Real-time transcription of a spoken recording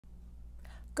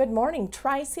Good morning,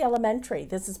 Tri-C Elementary.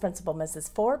 This is Principal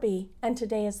Mrs. Forby, and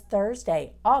today is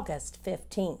Thursday, August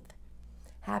 15th.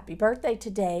 Happy birthday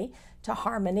today to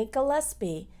Harmony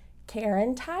Gillespie,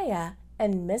 Karen Taya,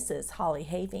 and Mrs. Holly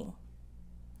Having.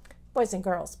 Boys and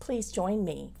girls, please join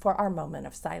me for our moment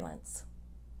of silence.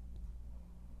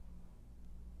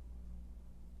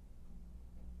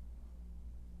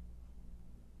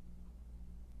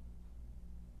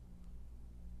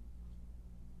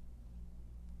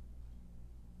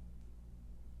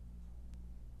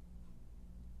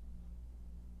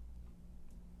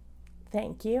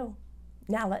 Thank you.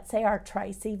 Now let's say our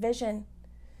Tri-C vision.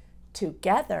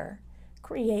 Together,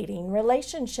 creating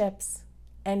relationships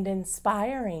and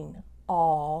inspiring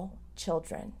all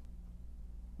children.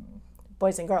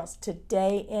 Boys and girls,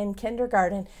 today in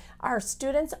kindergarten, our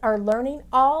students are learning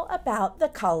all about the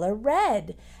color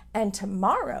red. And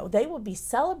tomorrow, they will be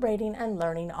celebrating and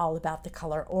learning all about the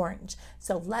color orange.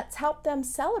 So let's help them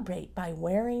celebrate by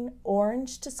wearing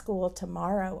orange to school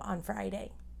tomorrow on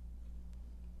Friday.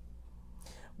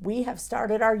 We have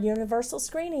started our universal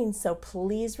screening, so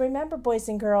please remember, boys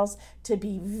and girls, to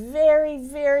be very,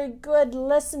 very good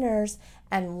listeners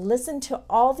and listen to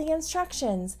all the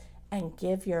instructions and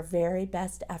give your very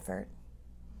best effort.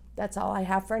 That's all I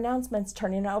have for announcements.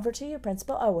 Turning it over to you,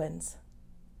 Principal Owens.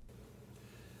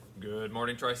 Good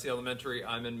morning, Tri-C Elementary.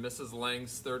 I'm in Mrs.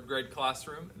 Lang's third grade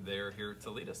classroom. They're here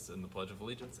to lead us in the Pledge of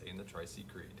Allegiance and the Tri-C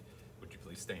Creed. Would you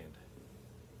please stand?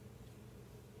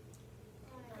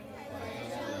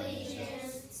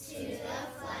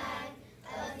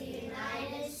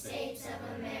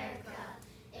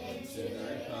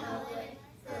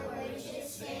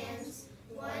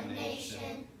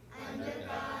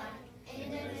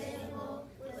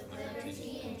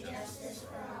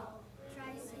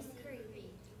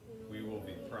 We will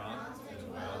be prompt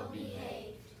and well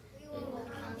behaved. We will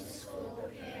come to school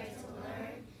prepared to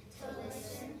learn, to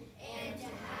listen, and to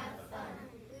have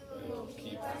fun. We will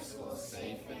keep our school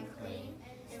safe and clean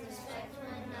and respect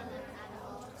one another at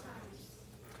all times.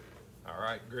 All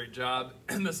right, great job,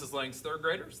 Mrs. Lang's third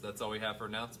graders. That's all we have for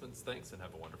announcements. Thanks, and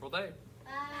have a wonderful day.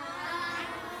 Bye.